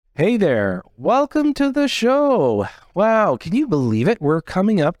Hey there, welcome to the show. Wow, can you believe it? We're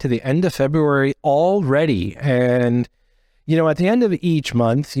coming up to the end of February already. And, at the end of each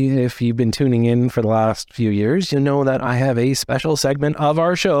month, if you've been tuning in for the last few years, you know that I have a special segment of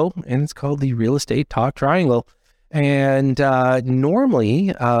our show, and it's called the Real Estate Talk Triangle. And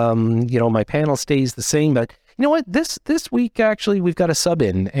normally, my panel stays the same, but you know what? This week, actually, we've got a sub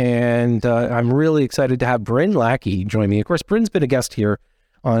in, and I'm really excited to have Brynn Lackie join me. Of course, Brynn's been a guest here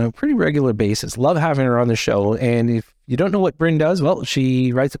on a pretty regular basis. Love having her on the show. And if you don't know what Brynn does, well,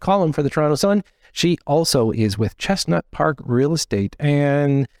 she writes a column for the Toronto Sun. She also is with Chestnut Park Real Estate.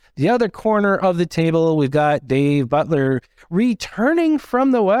 And the other corner of the table, we've got Dave Butler returning from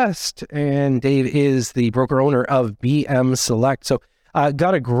the West. And Dave is the broker owner of BM Select. So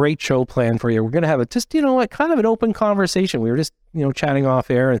got a great show planned for you. We're going to have kind of an open conversation. We were just, chatting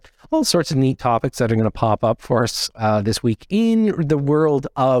off air and all sorts of neat topics that are going to pop up for us this week in the world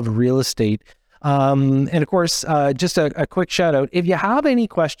of real estate. And of course, just a quick shout out. If you have any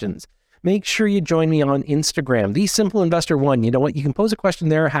questions, make sure you join me on Instagram, The Simple Investor One. You know what? You can pose a question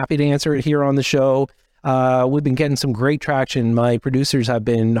there. Happy to answer it here on the show. We've been getting some great traction. My producers have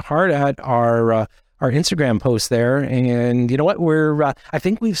been hard at our Instagram post there. And you know what? I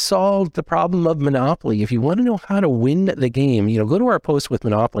think we've solved the problem of Monopoly. If you want to know how to win the game, go to our post with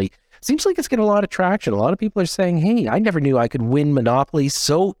Monopoly. Seems like it's getting a lot of traction. A lot of people are saying, hey, I never knew I could win Monopoly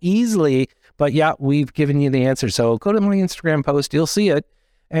so easily. But yeah, we've given you the answer. So go to my Instagram post. You'll see it.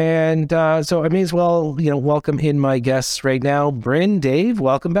 And so I may as well, welcome in my guests right now. Brynn, Dave,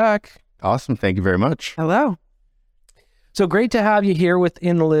 welcome back. Awesome. Thank you very much. Hello. So great to have you here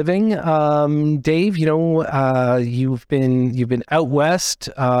within the living. Dave, you've been out west,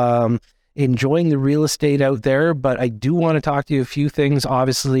 enjoying the real estate out there, but I do want to talk to you a few things.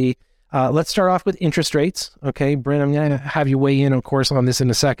 Obviously, let's start off with interest rates. Okay, Brynn, I'm going to have you weigh in, of course, on this in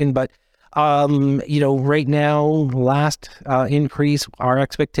a second, but right now, last increase, our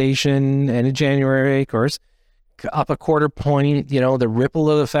expectation, end of January, of course, up a quarter point, the ripple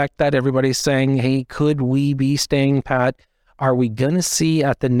of effect that everybody's saying, hey, could we be staying pat? Are we going to see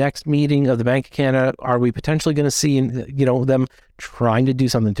at the next meeting of the Bank of Canada, are we potentially going to see, them trying to do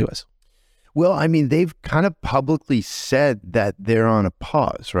something to us? Well, they've kind of publicly said that they're on a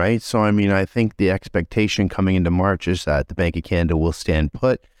pause, right? So, I think the expectation coming into March is that the Bank of Canada will stand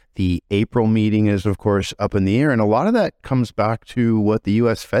put. The April meeting is, of course, up in the air. And a lot of that comes back to what the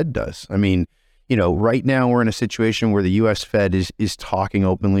U.S. Fed does. Right now we're in a situation where the U.S. Fed is talking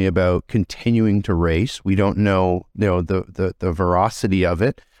openly about continuing to raise. We don't know, the veracity of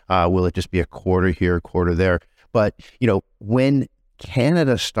it. Will it just be a quarter here, a quarter there? But, when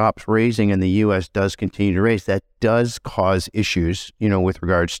Canada stops raising and the U.S. does continue to raise, that does cause issues, with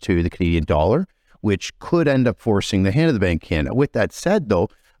regards to the Canadian dollar, which could end up forcing the hand of the Bank of Canada. With that said, though,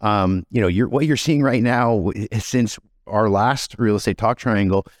 what you're seeing right now, since our last real estate talk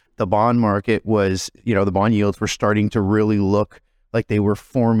triangle, the bond market was, the bond yields were starting to really look like they were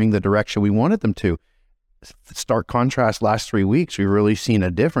forming the direction we wanted them to. Stark contrast, last 3 weeks, we've really seen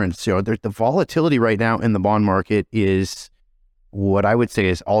a difference. The volatility right now in the bond market is what I would say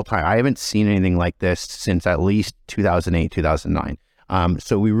is all time. I haven't seen anything like this since at least 2008, 2009.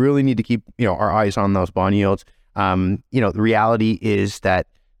 So we really need to keep, our eyes on those bond yields. The reality is that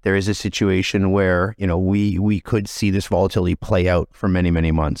there is a situation where, we could see this volatility play out for many,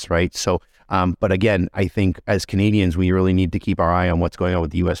 many months, right? So, but again, I think as Canadians, we really need to keep our eye on what's going on with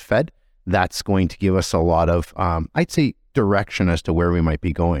the U.S. Fed. That's going to give us a lot of, I'd say, direction as to where we might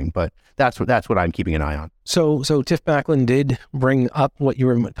be going. But that's what I'm keeping an eye on. So Tiff Macklin did bring up what you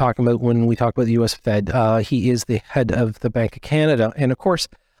were talking about when we talk about the U.S. Fed. He is the head of the Bank of Canada. And of course,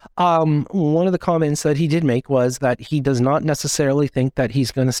 one of the comments that he did make was that he does not necessarily think that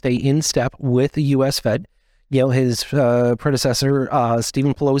he's going to stay in step with the U.S. Fed. His predecessor,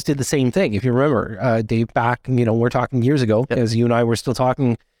 Stephen Pelosi, did the same thing. If you remember, Dave, back, we're talking years ago, as you and I were still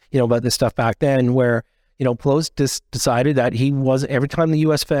talking, about this stuff back then, where, Pelosi just decided that every time the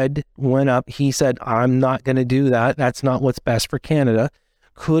U.S. Fed went up, he said, I'm not going to do that. That's not what's best for Canada.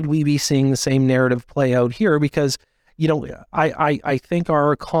 Could we be seeing the same narrative play out here? Because I think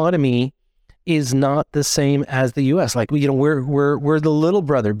our economy is not the same as the U.S. Like, we're the little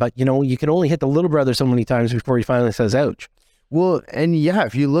brother, but, you can only hit the little brother so many times before he finally says, ouch. Well, and yeah,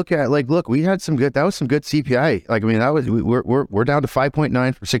 if you look at, we had that was some good CPI. We're down to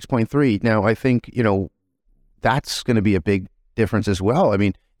 5.9 from 6.3. Now, I think, that's going to be a big difference as well.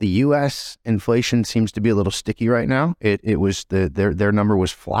 The U.S. inflation seems to be a little sticky right now. It was their number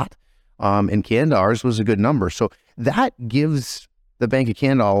was flat. In Canada, ours was a good number. So that gives the Bank of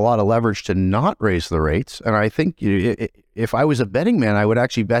Canada a lot of leverage to not raise the rates. And I think if I was a betting man, I would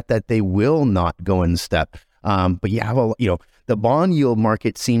actually bet that they will not go in step. But you have the bond yield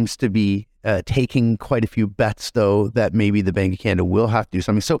market seems to be taking quite a few bets, though, that maybe the Bank of Canada will have to do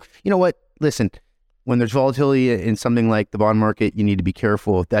something. So you know what? Listen, when there's volatility in something like the bond market, you need to be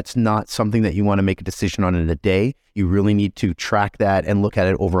careful. That's not something that you want to make a decision on in a day. You really need to track that and look at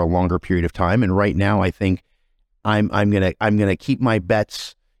it over a longer period of time. And right now, I think I'm gonna keep my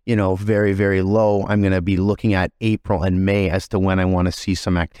bets, very, very low. I'm gonna be looking at April and May as to when I want to see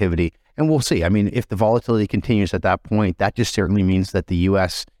some activity. And we'll see. I mean, if the volatility continues at that point, that just certainly means that the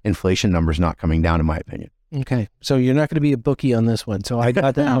U.S. inflation number is not coming down, in my opinion. Okay, so you're not going to be a bookie on this one. So I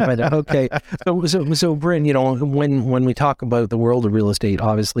got that. Okay, so Brynn, when we talk about the world of real estate,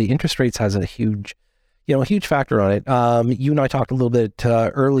 obviously interest rates has a huge factor on it. You and I talked a little bit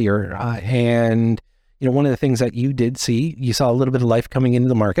earlier, and one of the things that you saw a little bit of life coming into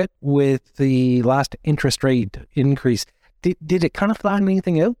the market with the last interest rate increase. Did it kind of flatten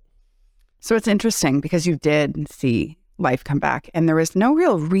anything out? So it's interesting because you did see life come back, and there was no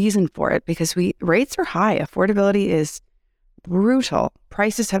real reason for it because rates are high. Affordability is brutal.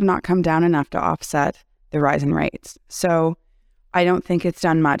 Prices have not come down enough to offset the rise in rates. So I don't think it's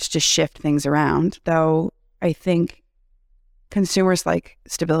done much to shift things around, though I think consumers like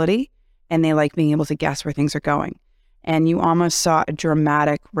stability and they like being able to guess where things are going. And you almost saw a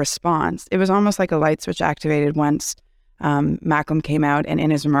dramatic response. It was almost like a light switch activated once Macklem came out and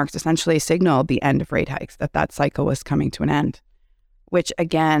in his remarks essentially signaled the end of rate hikes, that cycle was coming to an end, which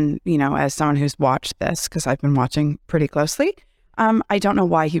again, as someone who's watched this, because I've been watching pretty closely, I don't know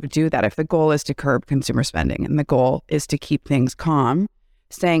why he would do that. If the goal is to curb consumer spending and the goal is to keep things calm,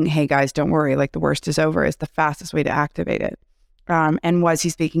 saying, hey guys, don't worry, like the worst is over is the fastest way to activate it. And was he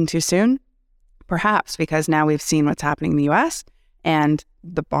speaking too soon? Perhaps, because now we've seen what's happening in the US and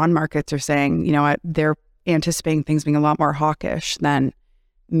the bond markets are saying, you know what, they're anticipating things being a lot more hawkish than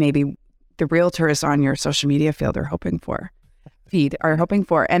maybe the realtors on your social media feed are hoping for.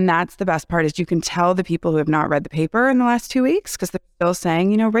 And that's the best part is you can tell the people who have not read the paper in the last 2 weeks because they're still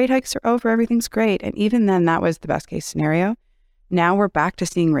saying, rate hikes are over, everything's great. And even then that was the best case scenario. Now we're back to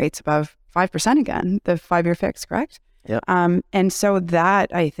seeing rates above 5% again, the 5-year fix, correct? Yeah. And so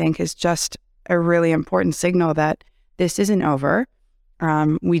that I think is just a really important signal that this isn't over.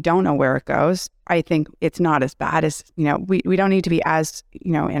 We don't know where it goes. I think it's not as bad as, we don't need to be as,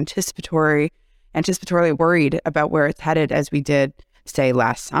 anticipatorily worried about where it's headed as we did, say,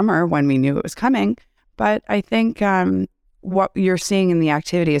 last summer when we knew it was coming. But I think what you're seeing in the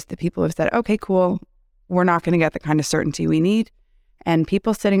activity is that people have said, okay, cool, we're not going to get the kind of certainty we need. And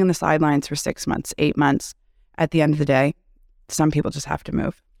people sitting on the sidelines for 6 months, 8 months, at the end of the day, some people just have to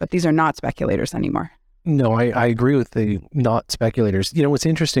move. But these are not speculators anymore. No, I agree with the not speculators. What's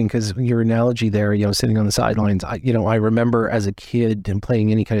interesting because your analogy there, sitting on the sidelines, I remember as a kid and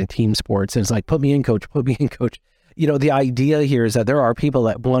playing any kind of team sports, and it's like, put me in, coach. The idea here is that there are people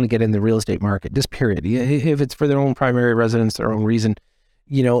that want to get in the real estate market, just period. If it's for their own primary residence, their own reason,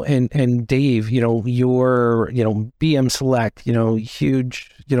 and Dave, your, BM Select, huge,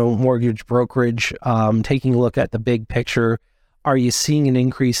 mortgage brokerage, taking a look at the big picture. Are you seeing an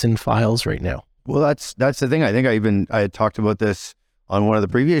increase in files right now? Well, that's the thing. I think I had talked about this on one of the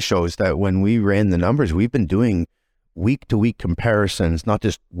previous shows that when we ran the numbers, we've been doing week to week comparisons, not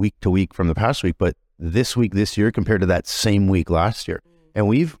just week to week from the past week, but this week, this year compared to that same week last year. And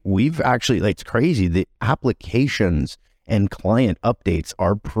we've actually, it's crazy. The applications and client updates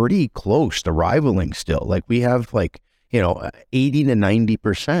are pretty close to rivaling still. Like we have 80 to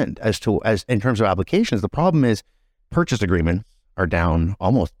 90% as in terms of applications. The problem is purchase agreements are down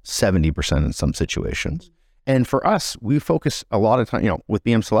almost 70% in some situations. And for us, we focus a lot of time, with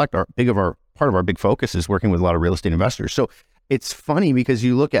BM Select, part of our big focus is working with a lot of real estate investors. So it's funny because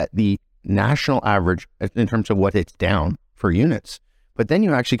you look at the national average in terms of what it's down for units, but then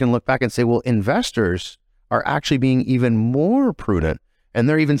you actually can look back and say, well, investors are actually being even more prudent, and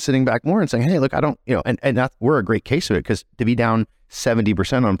they're even sitting back more and saying, hey, look, I don't, and we're a great case of it because to be down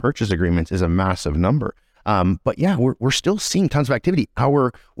 70% on purchase agreements is a massive number. But yeah, we're still seeing tons of activity.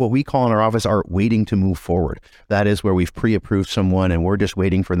 What we call in our office, our waiting to move forward. That is where we've pre-approved someone and we're just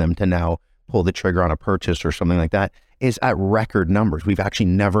waiting for them to now pull the trigger on a purchase or something like that, is at record numbers. We've actually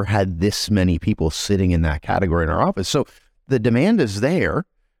never had this many people sitting in that category in our office. So the demand is there,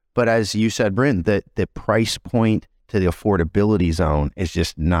 but as you said, Brynn, the price point to the affordability zone is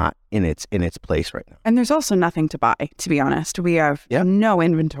just not in its place right now. And there's also nothing to buy, to be honest. We have no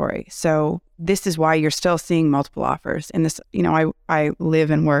inventory. So this is why you're still seeing multiple offers. In this, I live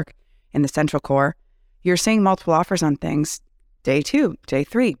and work in the central core. You're seeing multiple offers on things day 2, day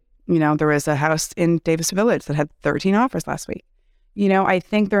 3. There was a house in Davis Village that had 13 offers last week. I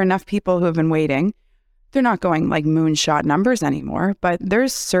think there are enough people who have been waiting. They're not going like moonshot numbers anymore, but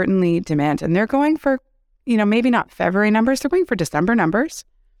there's certainly demand, and they're going for, maybe not February numbers, they're going for December numbers.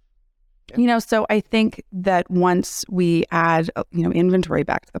 So I think that once we add, inventory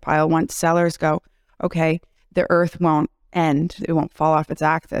back to the pile, once sellers go, okay, the earth won't end, it won't fall off its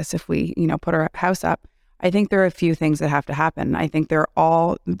axis if we, put our house up. I think there are a few things that have to happen. I think they're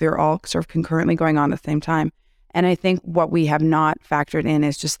all sort of concurrently going on at the same time. And I think what we have not factored in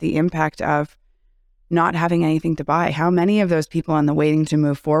is just the impact of not having anything to buy. How many of those people on the waiting to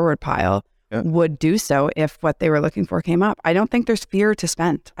move forward pile would do so if what they were looking for came up? I don't think there's fear to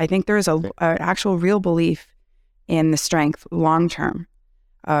spend. I think there's an actual real belief in the strength long term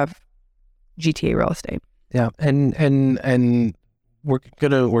of GTA real estate. Yeah, and we're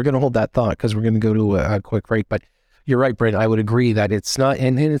gonna hold that thought because we're gonna go to a quick break. But you're right, Brynn. I would agree that it's not,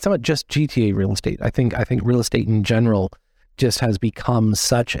 and it's not just GTA real estate. I think real estate in general just has become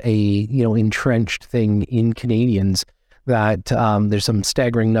such a entrenched thing in Canadians that there's some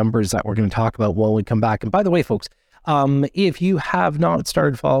staggering numbers that we're going to talk about when we come back. And by the way, folks, if you have not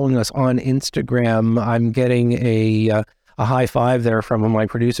started following us on Instagram, I'm getting a high five there from my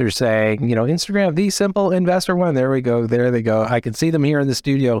producers saying, Instagram, the simple investor one. There we go. There they go. I can see them here in the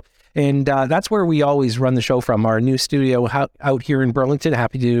studio. And that's where we always run the show from, our new studio out here in Burlington.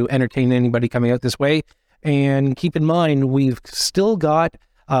 Happy to entertain anybody coming out this way. And keep in mind, we've still got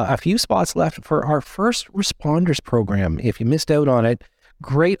a few spots left for our first responders program. If you missed out on it,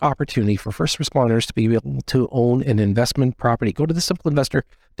 great opportunity for first responders to be able to own an investment property. Go to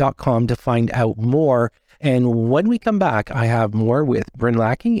thesimpleinvestor.com to find out more. And when we come back, I have more with Brynn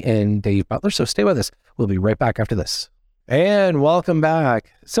Lackie and Dave Butler. So stay with us. We'll be right back after this. And welcome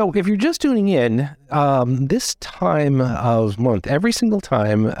back. So if you're just tuning in, this time of month, every single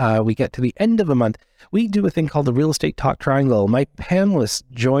time we get to the end of a month, we do a thing called the Real Estate Talk Triangle. My panelists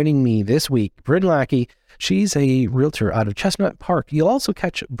joining me this week, Brynn Lackie. She's a realtor out of Chestnut Park. You'll also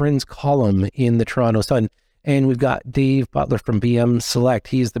catch Brynn's column in the Toronto Sun. And we've got Dave Butler from BM Select.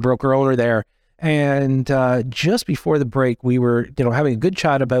 He's the broker owner there. And just before the break, we were, having a good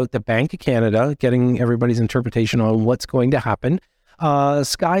chat about the Bank of Canada, getting everybody's interpretation on what's going to happen.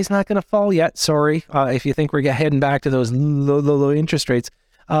 Sky's not going to fall yet. Sorry, if you think we're heading back to those low interest rates.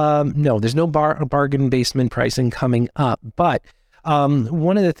 No, there's no bargain basement pricing coming up. But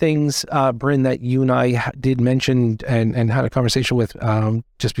one of the things, Brynn, that you and I did mention and had a conversation with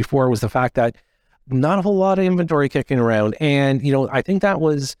just before was the fact that not a whole lot of inventory kicking around. And, I think that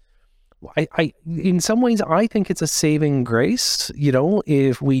was... I in some ways, I think it's a saving grace.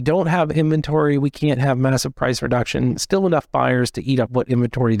 If we don't have inventory, we can't have massive price reduction. Still enough buyers to eat up what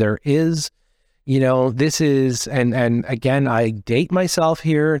inventory there is. This is, and again, I date myself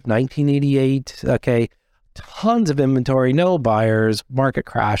here, 1988. Okay, tons of inventory, no buyers, market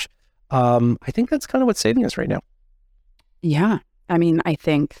crash. I think that's kind of what's saving us right now. Yeah, I mean, I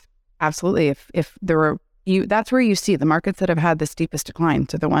think absolutely. If there were that's where you see the markets that have had the steepest decline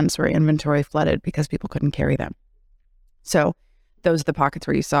to the ones where inventory flooded because people couldn't carry them. So those are the pockets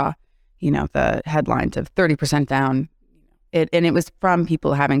where you saw, the headlines of 30% down. And it was from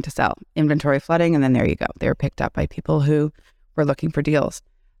people having to sell, inventory flooding. And then there you go. They were picked up by people who were looking for deals.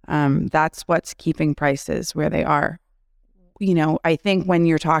 That's what's keeping prices where they are. I think when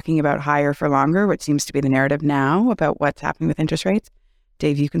you're talking about higher for longer, which seems to be the narrative now about what's happening with interest rates,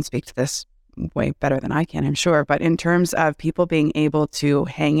 Dave, you can speak to this way better than I can, I'm sure. But in terms of people being able to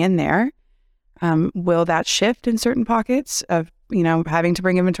hang in there, will that shift in certain pockets of, having to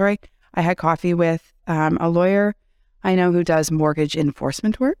bring inventory? I had coffee with a lawyer I know who does mortgage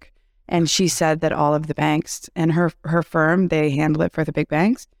enforcement work. And she said that all of the banks and her firm, they handle it for the big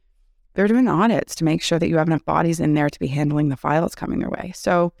banks. They're doing audits to make sure that you have enough bodies in there to be handling the files coming their way.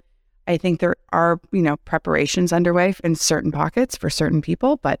 So I think there are, preparations underway in certain pockets for certain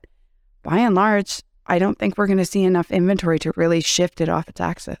people, but by and large, I don't think we're going to see enough inventory to really shift it off its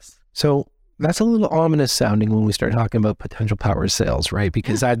axis. So that's a little ominous sounding when we start talking about potential power sales, right?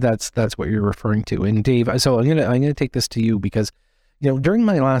 Because that's what you're referring to. And Dave, so I'm gonna take this to you because, during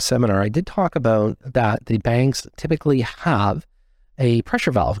my last seminar, I did talk about that the banks typically have a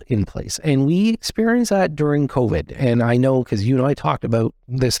pressure valve in place, and we experienced that during COVID. And I know because you and I talked about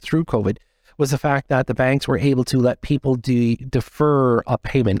this through COVID, was the fact that the banks were able to let people defer a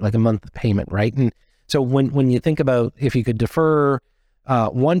payment, like a month payment, right? And so when you think about if you could defer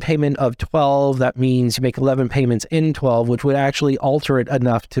one payment of 12, that means you make 11 payments in 12, which would actually alter it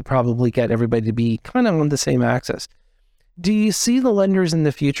enough to probably get everybody to be kind of on the same axis. Do you see the lenders in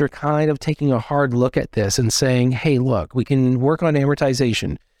the future kind of taking a hard look at this and saying, hey, look, we can work on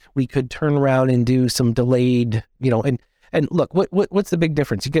amortization. we could turn around and do some delayed, and look, what's the big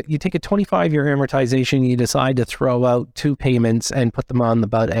difference? You take a 25-year amortization, you decide to throw out 2 payments and put them on the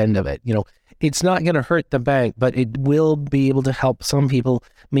butt end of it. It's not going to hurt the bank, but it will be able to help some people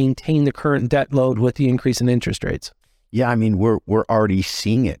maintain the current debt load with the increase in interest rates. Yeah, I mean, we're already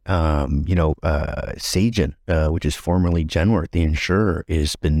seeing it. Sagen, which is formerly Genworth, the insurer,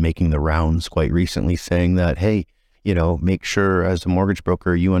 has been making the rounds quite recently, saying that, hey, make sure as a mortgage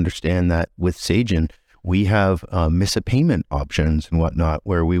broker you understand that with Sagen, we have miss a payment options and whatnot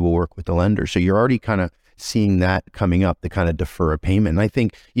where we will work with the lender. So you're already kind of seeing that coming up to kind of defer a payment. And I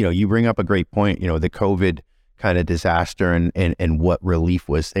think, you bring up a great point, the COVID kind of disaster and what relief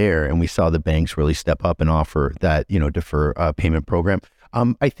was there. And we saw the banks really step up and offer that, defer payment program.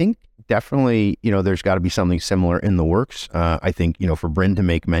 I think definitely, there's got to be something similar in the works. I think, for Brynn to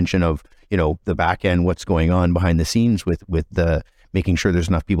make mention of, the back end, what's going on behind the scenes with the making sure there's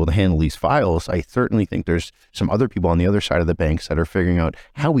enough people to handle these files. I certainly think there's some other people on the other side of the banks that are figuring out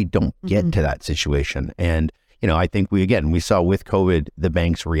how we don't get to that situation. And, I think we saw with COVID, the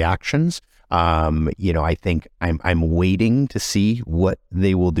bank's reactions. I think I'm waiting to see what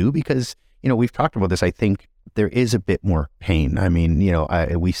they will do because, we've talked about this. I think there is a bit more pain. I mean,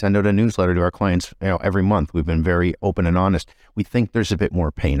 we send out a newsletter to our clients, every month. We've been very open and honest. We think there's a bit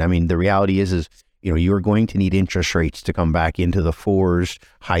more pain. I mean, the reality is you're going to need interest rates to come back into the 4s,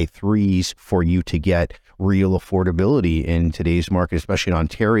 high 3s for you to get real affordability in today's market, especially in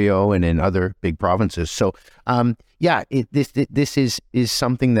Ontario and in other big provinces. So, this is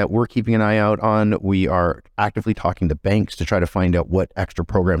something that we're keeping an eye out on. We are actively talking to banks to try to find out what extra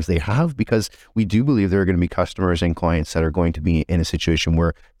programs they have, because we do believe there are going to be customers and clients that are going to be in a situation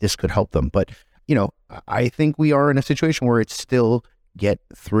where this could help them. But, I think we are in a situation where it's still get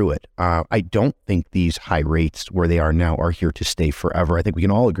through it. I don't think these high rates where they are now are here to stay forever. I think we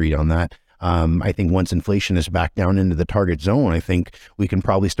can all agree on that. I think once inflation is back down into the target zone, I think we can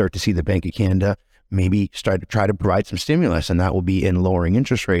probably start to see the Bank of Canada maybe start to try to provide some stimulus, and that will be in lowering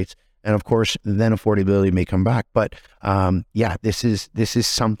interest rates. And of course, then affordability may come back. But this is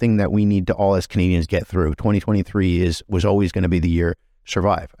something that we need to all as Canadians get through. 2023 was always going to be the year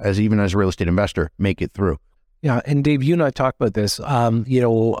survive, even as a real estate investor, make it through. Yeah, and Dave, you and I talked about this.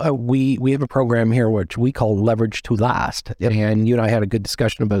 We have a program here which we call Leverage to Last, yep. And you and I had a good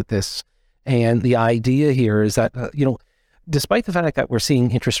discussion about this. And the idea here is that despite the fact that we're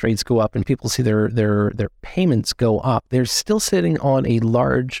seeing interest rates go up and people see their payments go up, they're still sitting on a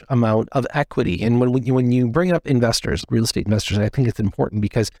large amount of equity. And when you bring up investors, real estate investors, I think it's important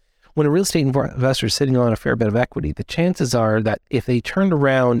because when a real estate investor is sitting on a fair bit of equity, the chances are that if they turned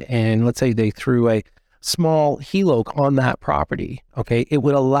around and let's say they threw a small HELOC on that property, okay, it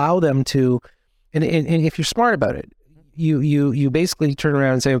would allow them to, and if you're smart about it, you basically turn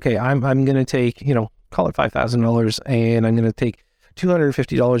around and say, okay, I'm going to take, call it $5,000 and I'm going to take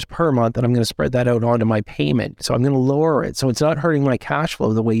 $250 per month and I'm going to spread that out onto my payment. So I'm going to lower it. So it's not hurting my cash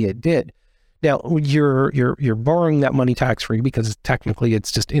flow the way it did. Now you're borrowing that money tax free because technically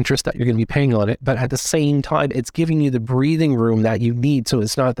it's just interest that you're going to be paying on it. But at the same time, it's giving you the breathing room that you need. So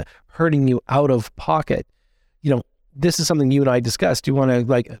it's not hurting you out of pocket. This is something you and I discussed. Do you want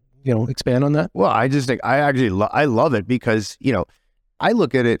to expand on that? Well, I just think I love it because, I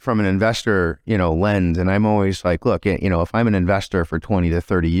look at it from an investor, lens, and I'm always like, look, if I'm an investor for 20 to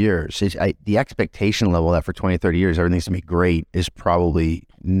 30 years, the expectation level that for 20, 30 years, everything's going to be great is probably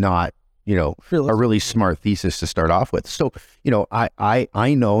not, a really smart thesis to start off with. So,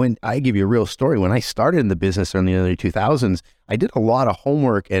 I know, and I give you a real story. When I started in the business in the early 2000s, I did a lot of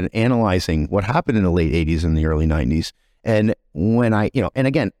homework and analyzing what happened in the late 80s and the early 90s. And when and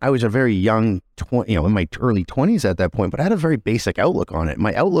again, I was a very young, in my early 20s at that point, but I had a very basic outlook on it.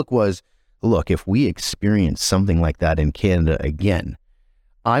 My outlook was, look, if we experience something like that in Canada again,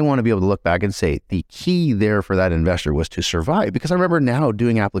 I want to be able to look back and say the key there for that investor was to survive. Because I remember now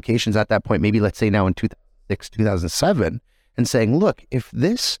doing applications at that point, maybe let's say now in 2006, 2007, and saying, look, if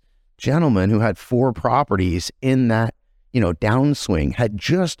this gentleman who had 4 properties in that, downswing had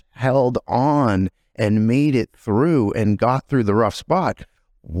just held on and made it through and got through the rough spot,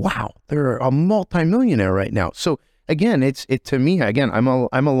 wow, they're a multimillionaire right now. So again, it to me, again, I'm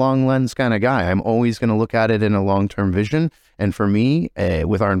a long lens kind of guy. I'm always going to look at it in a long-term vision. And for me,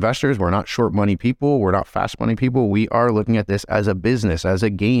 with our investors, we're not short money people. We're not fast money people. We are looking at this as a business, as a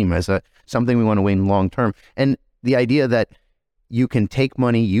game, as something we want to win long-term. And the idea that you can take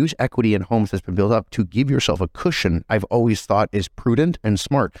money, use equity in homes that's been built up to give yourself a cushion, I've always thought is prudent and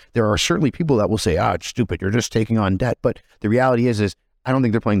smart. There are certainly people that will say, it's stupid, you're just taking on debt. But the reality is I don't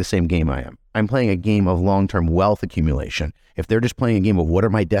think they're playing the same game I am. I'm playing a game of long-term wealth accumulation. If they're just playing a game of what are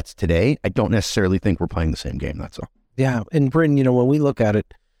my debts today, I don't necessarily think we're playing the same game. That's all. Yeah. And Brynn, when we look at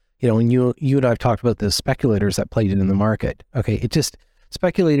it, and you and I've talked about the speculators that played in the market. Okay. It just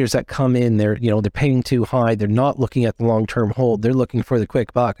speculators that come in, they're paying too high. They're not looking at the long-term hold. They're looking for the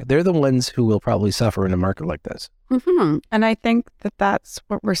quick buck. They're the ones who will probably suffer in a market like this. Mm-hmm. And I think that that's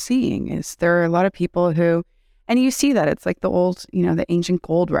what we're seeing is there are a lot of people who, and you see that it's like the old, the ancient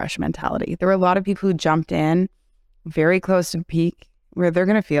gold rush mentality. There were a lot of people who jumped in very close to peak where they're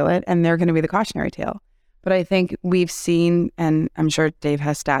going to feel it and they're going to be the cautionary tale. But I think we've seen, and I'm sure Dave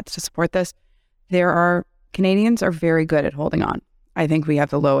has stats to support this, Canadians are very good at holding on. I think we have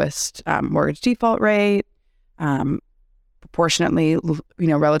the lowest mortgage default rate, proportionately,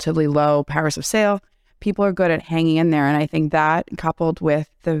 relatively low powers of sale. People are good at hanging in there. And I think that coupled with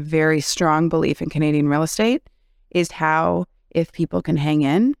the very strong belief in Canadian real estate is how, if people can hang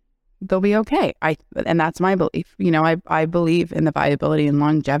in, they'll be okay. And that's my belief. I believe in the viability and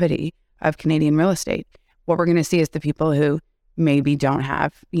longevity of Canadian real estate. What we're going to see is the people who maybe don't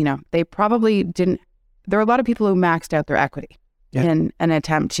have, they probably didn't. There are a lot of people who maxed out their equity in an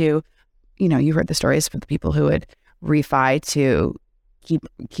attempt to, you heard the stories for the people who would refi to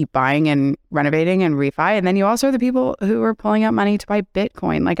keep buying and renovating and refi. And then you also have the people who are pulling out money to buy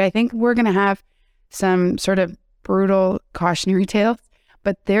Bitcoin. Like, I think we're going to have some sort of brutal cautionary tales,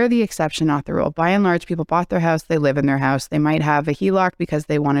 but they're the exception, not the rule. By and large, people bought their house. They live in their house. They might have a HELOC because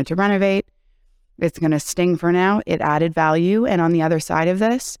they wanted to renovate. It's going to sting for now. It added value. And on the other side of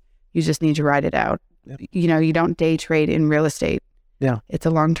this, you just need to ride it out. Yep. You don't day trade in real estate. Yeah. It's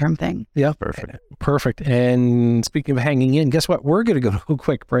a long-term thing. Yeah. Perfect. And speaking of hanging in, guess what? We're going to go to a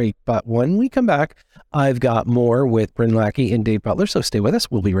quick break. But when we come back, I've got more with Brynn Lackie and Dave Butler. So stay with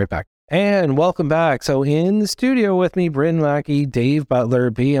us. We'll be right back. And welcome back. So in the studio with me, Brynn Lackie, Dave Butler,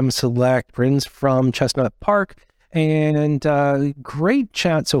 BM Select. Brynn's from Chestnut Park. And great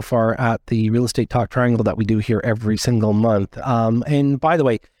chat so far at the Real Estate Talk Triangle that we do here every single month. And by the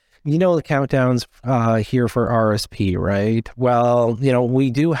way, the countdowns here for RSP, right? Well,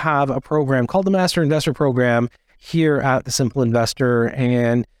 we do have a program called the Master Investor Program here at the Simple Investor.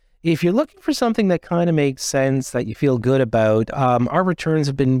 And if you're looking for something that kind of makes sense, that you feel good about, our returns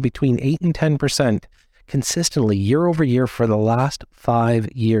have been between 8 and 10% consistently year over year for the last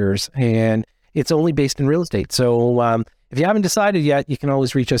 5 years. And it's only based in real estate. So if you haven't decided yet, you can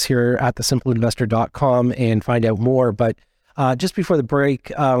always reach us here at thesimpleinvestor.com and find out more. But just before the break,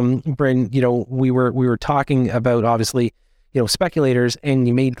 Brynn, we were talking about, obviously, speculators, and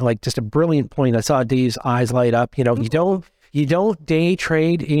you made just a brilliant point. I saw Dave's eyes light up. You don't day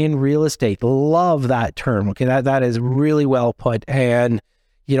trade in real estate. Love that term. Okay, that is really well put. And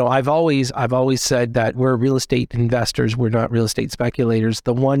I've always said that we're real estate investors. We're not real estate speculators.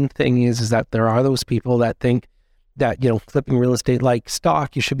 The one thing is that there are those people that think that flipping real estate like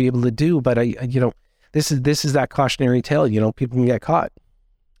stock you should be able to do, but This is that cautionary tale, people can get caught.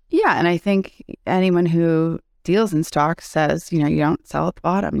 Yeah. And I think anyone who deals in stocks says, you don't sell at the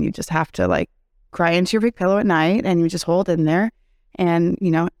bottom. You just have to cry into your big pillow at night and you just hold in there and,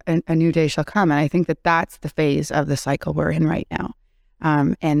 a new day shall come. And I think that that's the phase of the cycle we're in right now.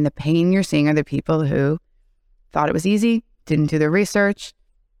 And the pain you're seeing are the people who thought it was easy, didn't do their research.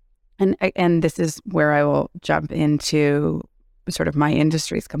 And this is where I will jump into sort of my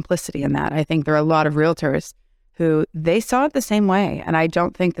industry's complicity in that. I think there are a lot of realtors who they saw it the same way. And I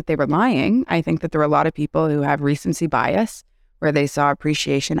don't think that they were lying. I think that there are a lot of people who have recency bias where they saw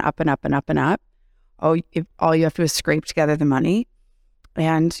appreciation up and up and up and up. All you have to do is scrape together the money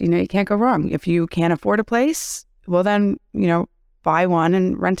and, you can't go wrong. If you can't afford a place, well then, buy one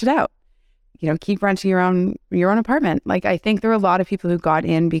and rent it out. Keep renting your own apartment. I think there are a lot of people who got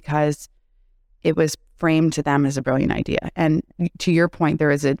in because it was framed to them as a brilliant idea. And to your point, there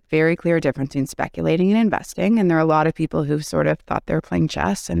is a very clear difference between speculating and investing. And there are a lot of people who sort of thought they were playing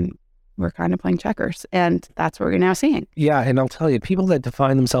chess and we're kind of playing checkers. And that's what we're now seeing. Yeah. And I'll tell you, people that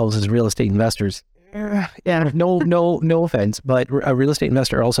define themselves as real estate investors, no offense, but a real estate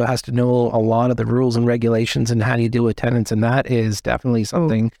investor also has to know a lot of the rules and regulations and how do you deal with tenants. And that is definitely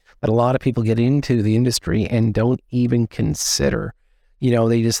something that a lot of people get into the industry and don't even consider.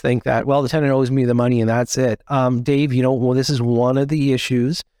 They just think that, well, the tenant owes me the money and that's it. Dave, this is one of the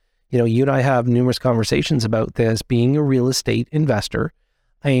issues. You and I have numerous conversations about this, being a real estate investor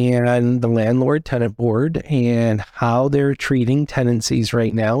and the landlord-tenant board and how they're treating tenancies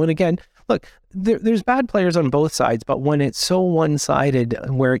right now. And again, look, there's bad players on both sides, but when it's so one-sided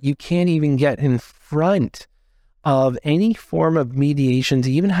where you can't even get in front of any form of mediation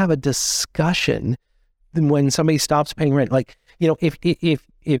to even have a discussion when somebody stops paying rent, if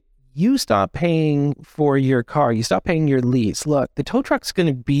you stop paying for your car, you stop paying your lease, look, the tow truck's going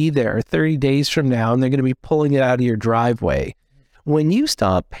to be there 30 days from now, and they're going to be pulling it out of your driveway. When you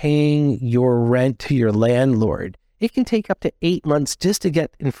stop paying your rent to your landlord, it can take up to 8 months just to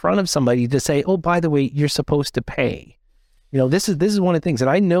get in front of somebody to say, oh, by the way, you're supposed to pay. This is one of the things, and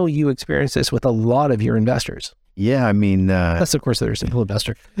I know you experience this with a lot of your investors. Yeah, I mean... That's, of course, they're a simple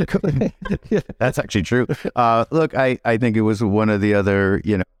investor. That's actually true. Look, I think it was one of the other,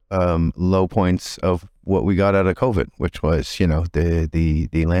 low points of what we got out of COVID, which was, the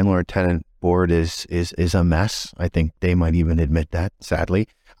landlord-tenant board is a mess. I think they might even admit that, sadly.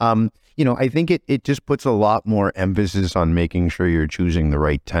 I think it just puts a lot more emphasis on making sure you're choosing the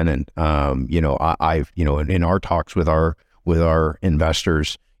right tenant. I've in our talks with our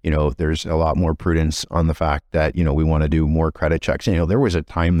investors, there's a lot more prudence on the fact that, we want to do more credit checks. There was a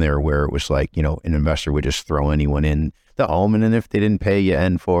time there where it was like, an investor would just throw anyone in the home, and then if they didn't pay, you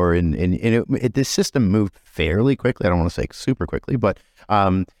end for, and this system moved fairly quickly. I don't want to say super quickly, but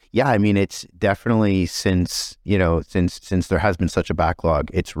yeah, I mean, it's definitely since there has been such a backlog,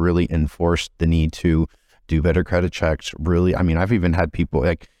 it's really enforced the need to do better credit checks. Really, I mean, I've even had people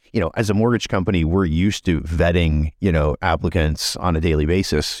like, as a mortgage company, we're used to vetting, applicants on a daily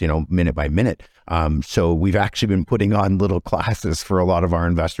basis, minute by minute. So we've actually been putting on little classes for a lot of our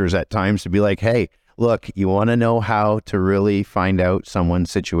investors at times to be like, hey, look, you want to know how to really find out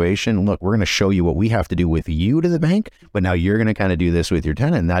someone's situation? Look, we're going to show you what we have to do with you to the bank, but now you're going to kind of do this with your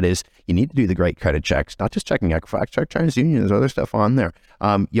tenant. And that is, you need to do the great credit checks, not just checking Equifax, check TransUnion, there's other stuff on there.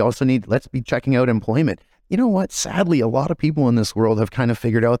 You also need, let's be checking out employment. You know what? Sadly, a lot of people in this world have kind of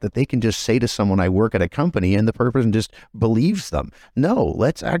figured out that they can just say to someone, I work at a company, and the person just believes them. No,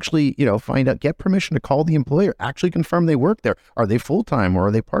 let's actually, find out, get permission to call the employer, actually confirm they work there. Are they full-time or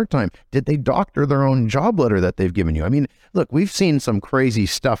are they part-time? Did they doctor their own job letter that they've given you? I mean, look, we've seen some crazy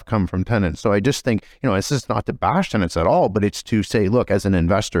stuff come from tenants. So I just think, this is not to bash tenants at all, but it's to say, look, as an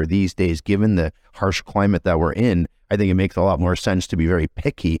investor these days, given the harsh climate that we're in, I think it makes a lot more sense to be very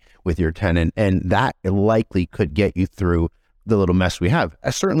picky with your tenant, and that likely could get you through the little mess we have.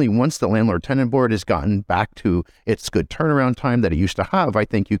 Certainly, once the landlord-tenant board has gotten back to its good turnaround time that it used to have, I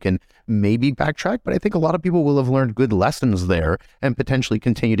think you can maybe backtrack, but I think a lot of people will have learned good lessons there and potentially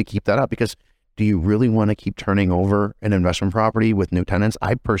continue to keep that up, because do you really want to keep turning over an investment property with new tenants?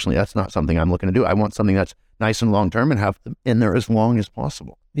 I personally, that's not something I'm looking to do. I want something that's nice and long-term and have them in there as long as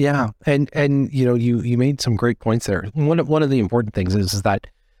possible. Yeah. And you made some great points there. One of the important things is that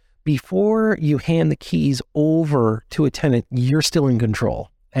before you hand the keys over to a tenant, you're still in control.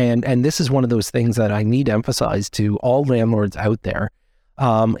 And this is one of those things that I need to emphasize to all landlords out there,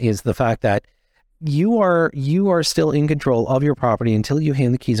 is the fact that you are still in control of your property until you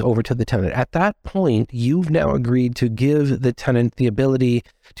hand the keys over to the tenant. At that point, you've now agreed to give the tenant the ability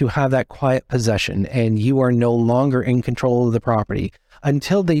to have that quiet possession, and you are no longer in control of the property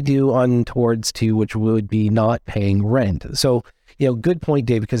until they do untowards to, which would be not paying rent. So, good point,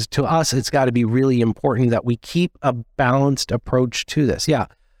 Dave, because to us, it's got to be really important that we keep a balanced approach to this. Yeah.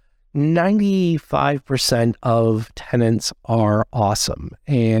 95% of tenants are awesome,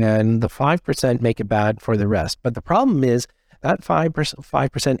 and the 5% make it bad for the rest. But the problem is that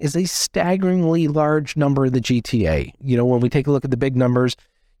 5% is a staggeringly large number of the GTA. When we take a look at the big numbers,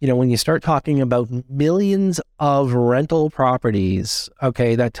 when you start talking about millions of rental properties,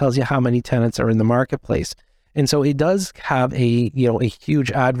 okay, that tells you how many tenants are in the marketplace. And so it does have a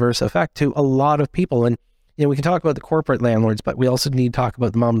huge adverse effect to a lot of people. And we can talk about the corporate landlords, but we also need to talk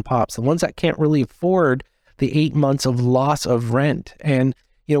about the mom and pops, the ones that can't really afford the 8 months of loss of rent. And,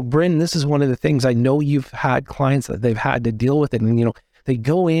 Brynn, this is one of the things I know you've had clients that they've had to deal with it. And, they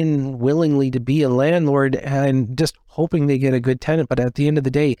go in willingly to be a landlord and just hoping they get a good tenant. But at the end of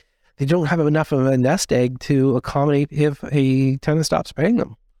the day, they don't have enough of a nest egg to accommodate if a tenant stops paying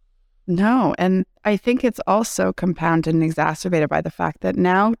them. No, and I think it's also compounded and exacerbated by the fact that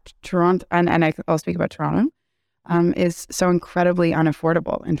now Toronto, and I'll speak about Toronto, is so incredibly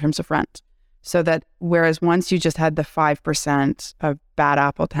unaffordable in terms of rent. So that whereas once you just had the 5% of bad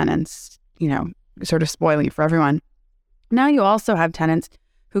apple tenants, sort of spoiling it for everyone, now you also have tenants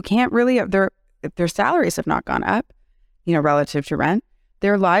who can't really, their salaries have not gone up, relative to rent.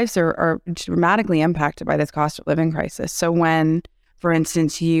 Their lives are dramatically impacted by this cost of living crisis. So when, for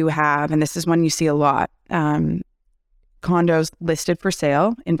instance, you have, and this is one you see a lot, condos listed for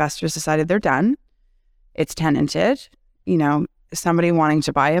sale, investors decided they're done, it's tenanted, somebody wanting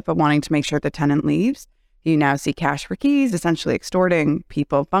to buy it but wanting to make sure the tenant leaves. You now see cash for keys, essentially extorting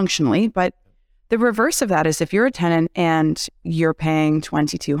people functionally, but The reverse of that is if you're a tenant and you're paying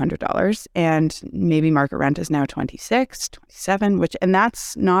 $2,200 and maybe market rent is now 26, 27, and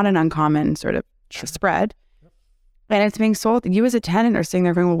that's not an uncommon sort of spread. And it's being sold. You as a tenant are sitting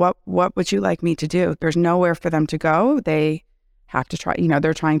there going, well, what would you like me to do? There's nowhere for them to go. They have to try,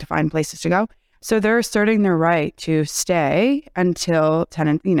 they're trying to find places to go. So they're asserting their right to stay until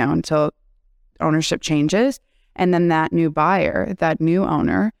until ownership changes. And then that new buyer, that new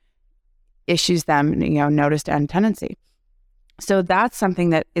owner issues them, notice to end tenancy. So that's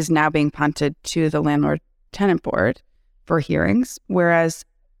something that is now being punted to the landlord tenant board for hearings. Whereas,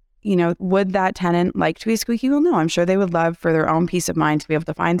 would that tenant like to be squeaky wheel? No, I'm sure they would love for their own peace of mind to be able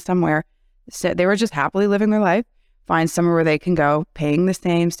to find somewhere. So they were just happily living their life, find somewhere where they can go, paying the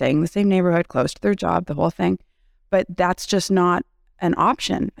same, staying in the same neighborhood, close to their job, the whole thing. But that's just not an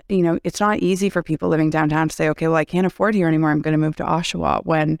option. It's not easy for people living downtown to say, okay, well, I can't afford here anymore. I'm going to move to Oshawa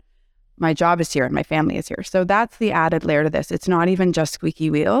when my job is here and my family is here. So that's the added layer to this. It's not even just squeaky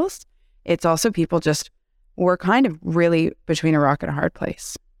wheels. It's also people we're kind of really between a rock and a hard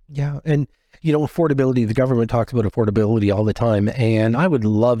place. Yeah. And, affordability, the government talks about affordability all the time. And I would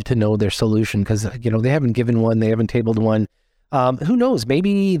love to know their solution because, they haven't given one, they haven't tabled one. Who knows?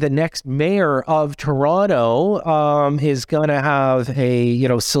 Maybe the next mayor of Toronto is going to have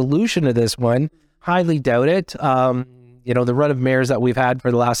a, solution to this one. Highly doubt it. The run of mayors that we've had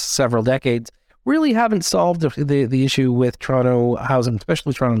for the last several decades really haven't solved the issue with Toronto housing,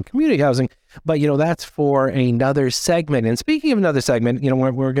 especially Toronto community housing. But that's for another segment. And speaking of another segment,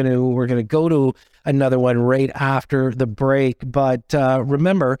 we're gonna go to another one right after the break. But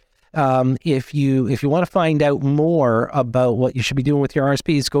remember, if you want to find out more about what you should be doing with your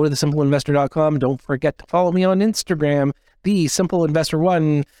RSPs, go to thesimpleinvestor.com. Don't forget to follow me on Instagram, The Simple Investor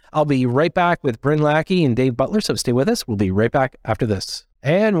One. I'll be right back with Brynn Lackie and Dave Butler. So stay with us. We'll be right back after this.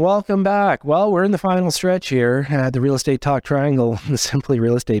 And welcome back. Well, we're in the final stretch here at the Real Estate Talk Triangle, Simply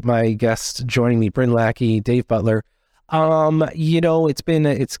Real Estate. My guests joining me, Brynn Lackie, Dave Butler.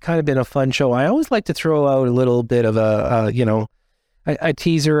 It's kind of been a fun show. I always like to throw out a little bit of a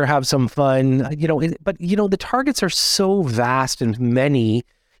teaser, have some fun, but the targets are so vast and many.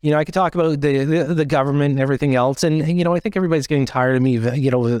 I could talk about the government and everything else. And, I think everybody's getting tired of me,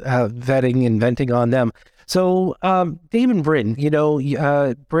 vetting and venting on them. So, Dave and Brynn,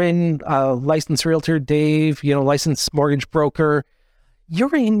 Brynn, licensed realtor, Dave, licensed mortgage broker.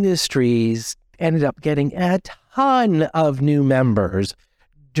 Your industries ended up getting a ton of new members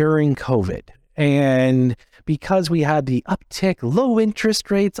during COVID. And because we had the uptick, low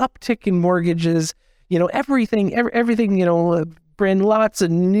interest rates, uptick in mortgages, everything, Brynn, lots of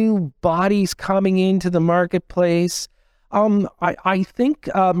new bodies coming into the marketplace. I think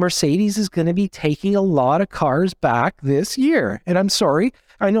Mercedes is going to be taking a lot of cars back this year. And I'm sorry,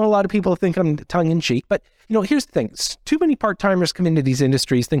 I know a lot of people think I'm tongue in cheek, but here's the thing. Too many part-timers come into these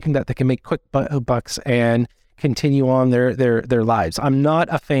industries thinking that they can make quick bucks and continue on their lives. I'm not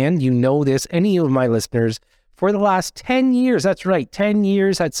a fan. This, any of my listeners, for the last 10 years, that's right, 10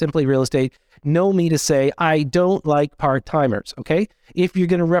 years at Simply Real Estate, know me to say I don't like part-timers, okay? If you're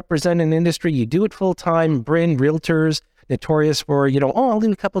going to represent an industry, you do it full-time. Brynn, realtors, notorious for, I'll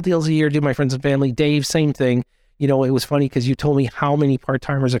do a couple deals a year, do my friends and family. Dave, same thing. It was funny because you told me how many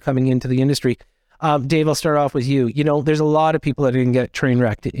part-timers are coming into the industry. Dave, I'll start off with you. There's a lot of people that didn't get train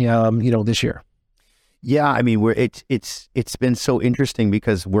wrecked, this year. Yeah, I mean, it's been so interesting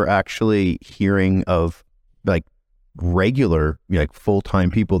because we're actually hearing of regular, full-time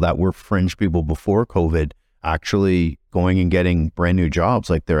people that were fringe people before COVID actually going and getting brand new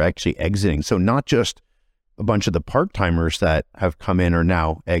jobs. They're actually exiting. So not just a bunch of the part-timers that have come in are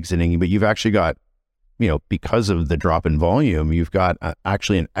now exiting, but you've actually got, because of the drop in volume, you've got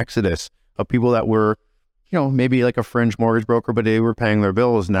actually an exodus of people that were, maybe like a fringe mortgage broker, but they were paying their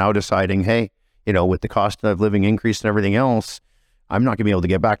bills, now deciding, hey, with the cost of living increase and everything else, I'm not going to be able to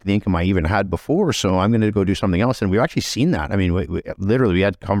get back to the income I even had before, so I'm going to go do something else. And we've actually seen that. I mean, we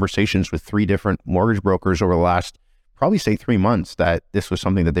had conversations with 3 different mortgage brokers over the last, probably say 3 months, that this was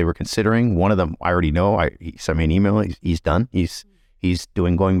something that they were considering. One of them, I already know. He sent me an email. He's done. He's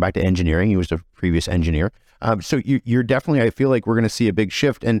going back to engineering. He was a previous engineer. So you're definitely, I feel like we're going to see a big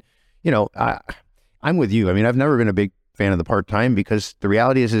shift. And, I'm with you. I mean, I've never been a big fan of the part-time because the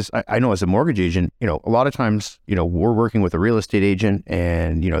reality is I know as a mortgage agent, a lot of times, we're working with a real estate agent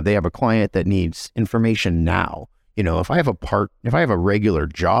and, they have a client that needs information now. If I have a regular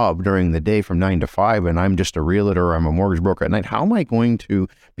job during the day from 9 to 5 and I'm just a realtor or I'm a mortgage broker at night, how am I going to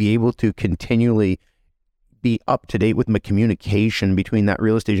be able to continually be up to date with my communication between that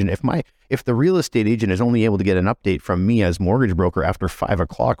real estate agent. If the real estate agent is only able to get an update from me as mortgage broker after 5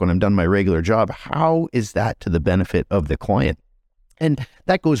 o'clock when I'm done my regular job, how is that to the benefit of the client? And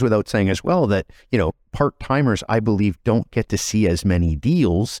that goes without saying as well that, part-timers, I believe, don't get to see as many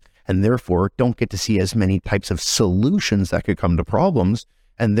deals and therefore don't get to see as many types of solutions that could come to problems.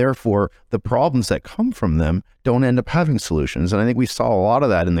 And therefore the problems that come from them don't end up having solutions. And I think we saw a lot of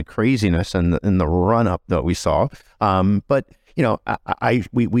that in the craziness and in the run up that we saw. But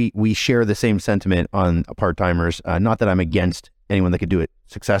we share the same sentiment on part-timers. Not that I'm against anyone that could do it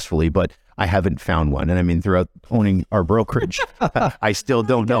successfly, but I haven't found one. And I mean, throughout owning our brokerage, I still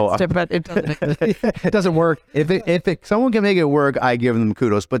don't know. But it doesn't. It doesn't work. If someone can make it work, I give them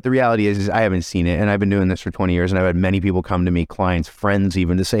kudos. But the reality is I haven't seen it. And I've been doing this for 20 years. And I've had many people come to me, clients, friends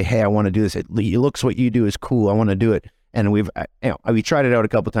even, to say, hey, I want to do this. It looks what you do is cool. I want to do it. And we tried it out a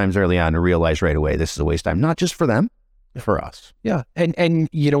couple of times early on and realized right away, this is a waste of time, not just for them, for us. Yeah. And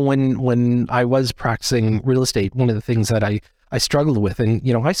when I was practicing real estate, one of the things that I struggled with, and,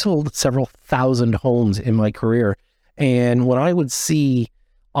 I sold several thousand homes in my career. And when I would see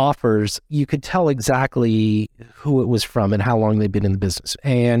offers, you could tell exactly who it was from and how long they've been in the business.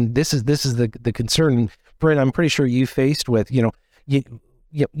 And this is the concern, Brynn, I'm pretty sure you faced with,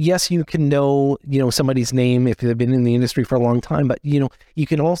 yes, you can know, somebody's name if they've been in the industry for a long time, but, you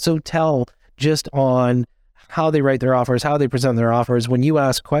can also tell just on how they write their offers, how they present their offers. When you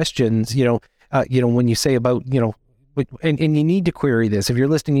ask questions, when you say about, and you need to query this. If you're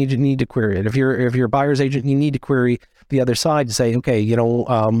listing agent, you need to query it. If you're a buyer's agent, you need to query the other side to say, okay,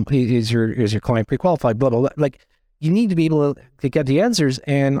 is your client pre-qualified, blah, blah, blah. Like, you need to be able to get the answers.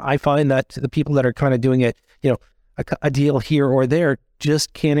 And I find that the people that are kind of doing it, a deal here or there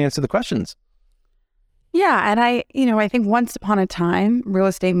just can't answer the questions. Yeah. And I think once upon a time, real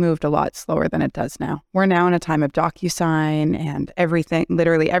estate moved a lot slower than it does now. We're now in a time of DocuSign and everything,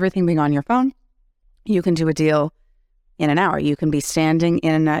 literally everything being on your phone. You can do a deal in an hour. You can be standing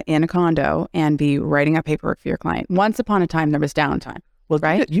in a condo and be writing up paperwork for your client. Once upon a time, there was downtime. Well,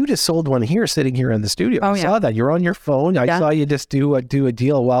 right? You just sold one here, sitting here in the studio. Oh, I saw that. You're on your phone. I saw you just do a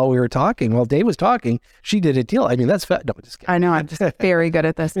deal while we were talking. While Dave was talking, she did a deal. I mean, that's fat. No, just kidding. I know. I'm just very good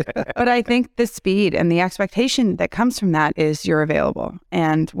at this. But I think the speed and the expectation that comes from that is you're available.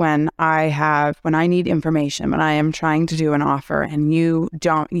 And when I need information, when I am trying to do an offer, and you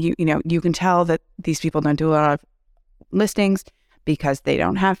can tell that these people don't do a lot of listings because they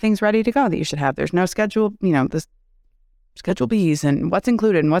don't have things ready to go that you should have. There's no schedule, the Schedule Bs and what's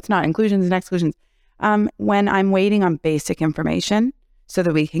included and what's not, inclusions and exclusions. When I'm waiting on basic information so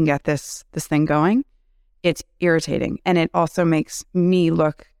that we can get this thing going, it's irritating. And it also makes me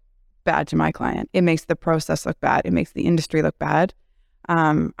look bad to my client. It makes the process look bad. It makes the industry look bad.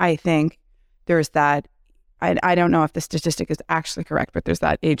 I think there's that, I don't know if the statistic is actually correct, but there's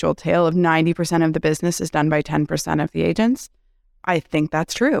that age-old tale of 90% of the business is done by 10% of the agents. I think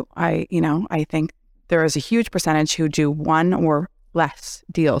that's true. I think there is a huge percentage who do one or less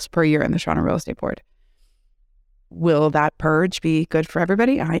deals per year in the Toronto Real Estate Board. Will that purge be good for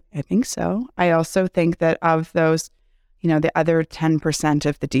everybody? I think so. I also think that of those, the other 10%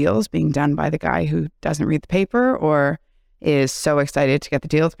 of the deals being done by the guy who doesn't read the paper or is so excited to get the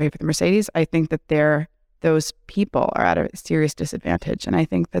deal to pay for the Mercedes, I think that those people are at a serious disadvantage. And I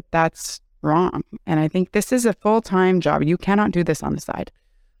think that that's wrong. And I think this is a full-time job. You cannot do this on the side.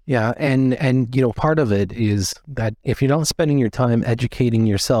 Yeah. And part of it is that if you're not spending your time educating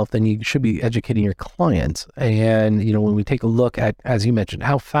yourself, then you should be educating your clients. And, when we take a look at, as you mentioned,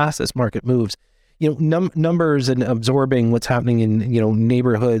 how fast this market moves, numbers and absorbing what's happening in,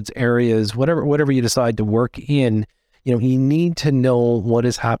 neighborhoods, areas, whatever you decide to work in, you need to know what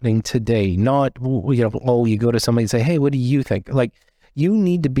is happening today, not, you go to somebody and say, hey, what do you think? Like, you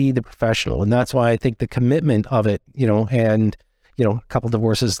need to be the professional. And that's why I think the commitment of it, and, a couple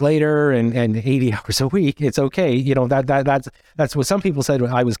divorces later and 80 hours a week, it's okay. That's what some people said.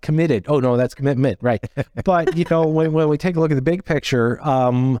 I was committed. Oh no, that's commitment. Right. But, when we take a look at the big picture,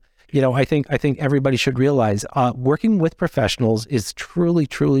 I think everybody should realize, working with professionals is truly,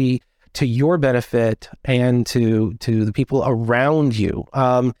 truly to your benefit and to the people around you.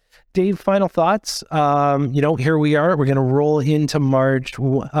 Dave, final thoughts? Here we are. We're going to roll into March,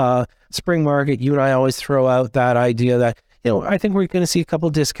 spring market. You and I always throw out that idea that, I think we're going to see a couple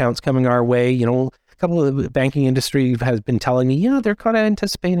of discounts coming our way. A couple of the banking industry has been telling me, they're kind of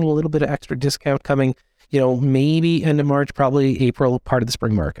anticipating a little bit of extra discount coming, maybe end of March, probably April, part of the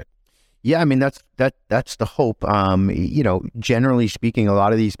spring market. Yeah, I mean, that's the hope. Generally speaking, a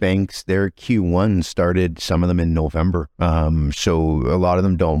lot of these banks, their Q1 started, some of them in November. So a lot of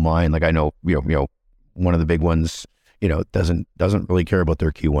them don't mind. Like I know, one of the big ones, doesn't really care about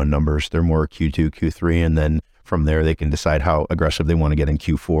their Q1 numbers. They're more Q2, Q3, and then from there they can decide how aggressive they want to get in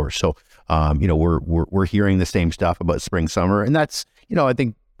Q4. So, we're hearing the same stuff about spring, summer, and that's, I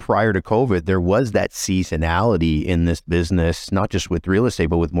think prior to COVID, there was that seasonality in this business, not just with real estate,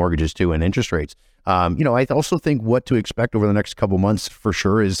 but with mortgages too, and interest rates. I also think what to expect over the next couple months for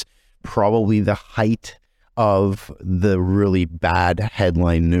sure is probably the height of the really bad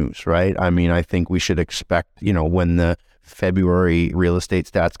headline news, right? I mean, I think we should expect, when the February real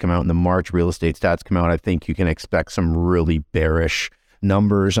estate stats come out and the March real estate stats come out, I think you can expect some really bearish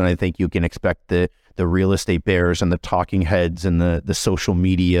numbers. And I think you can expect the real estate bears and the talking heads and the social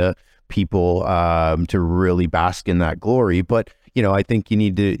media people to really bask in that glory. But, I think you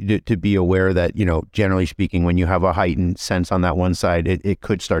need to be aware that, generally speaking, when you have a heightened sense on that one side, it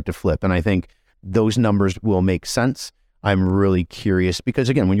could start to flip. And I think those numbers will make sense. I'm really curious because,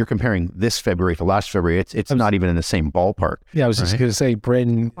 again, when you're comparing this February to last February, it's not even in the same ballpark. Yeah, I was just going to say,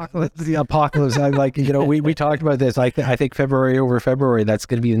 Brynn, the apocalypse. I like, we talked about this. I think February over February, that's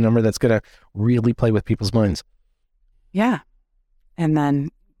going to be the number that's going to really play with people's minds. Yeah.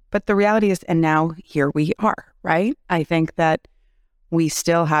 But the reality is, and now here we are, right? I think that we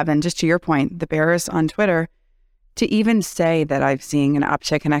still have, and just to your point, the bears on Twitter, to even say that I'm seeing an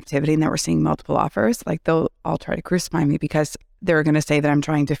uptick in activity and that we're seeing multiple offers, like they'll all try to crucify me because they're going to say that I'm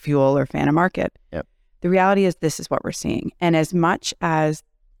trying to fuel or fan a market. Yep. The reality is this is what we're seeing. And as much as,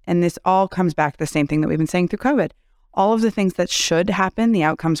 and this all comes back to the same thing that we've been saying through COVID, all of the things that should happen, the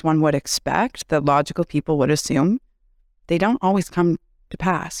outcomes one would expect, that logical people would assume, they don't always come to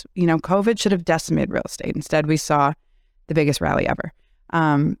pass. COVID should have decimated real estate. Instead, we saw the biggest rally ever.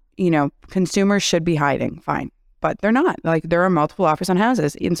 Consumers should be hiding, fine. But they're not. Like, there are multiple offers on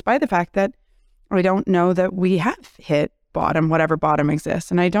houses, in spite of the fact that I don't know that we have hit bottom, whatever bottom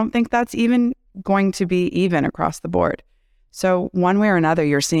exists. And I don't think that's even going to be even across the board. So one way or another,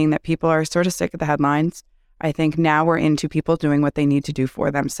 you're seeing that people are sort of sick of the headlines. I think now we're into people doing what they need to do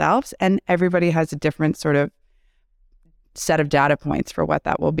for themselves. And everybody has a different sort of set of data points for what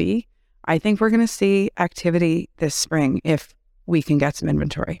that will be. I think we're going to see activity this spring if we can get some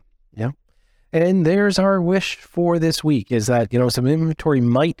inventory. Yeah. And there's our wish for this week is that, some inventory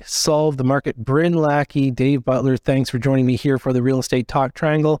might solve the market. Brynn Lackie, Dave Butler, thanks for joining me here for the Real Estate Talk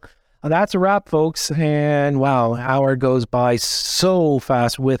Triangle. That's a wrap, folks. And wow, hour goes by so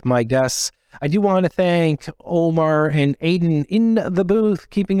fast with my guests. I do want to thank Omar and Aiden in the booth,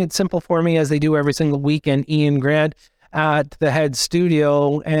 keeping it simple for me as they do every single week, and Ian Grant at the head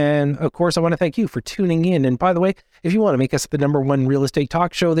studio. And of course, I want to thank you for tuning in. And by the way, if you want to make us the #1 real estate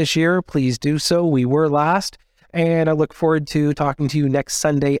talk show this year, please do so. We were last. And I look forward to talking to you next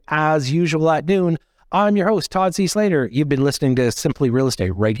Sunday as usual at noon. I'm your host, Todd C. Slater. You've been listening to Simply Real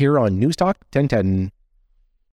Estate right here on News Talk 1010.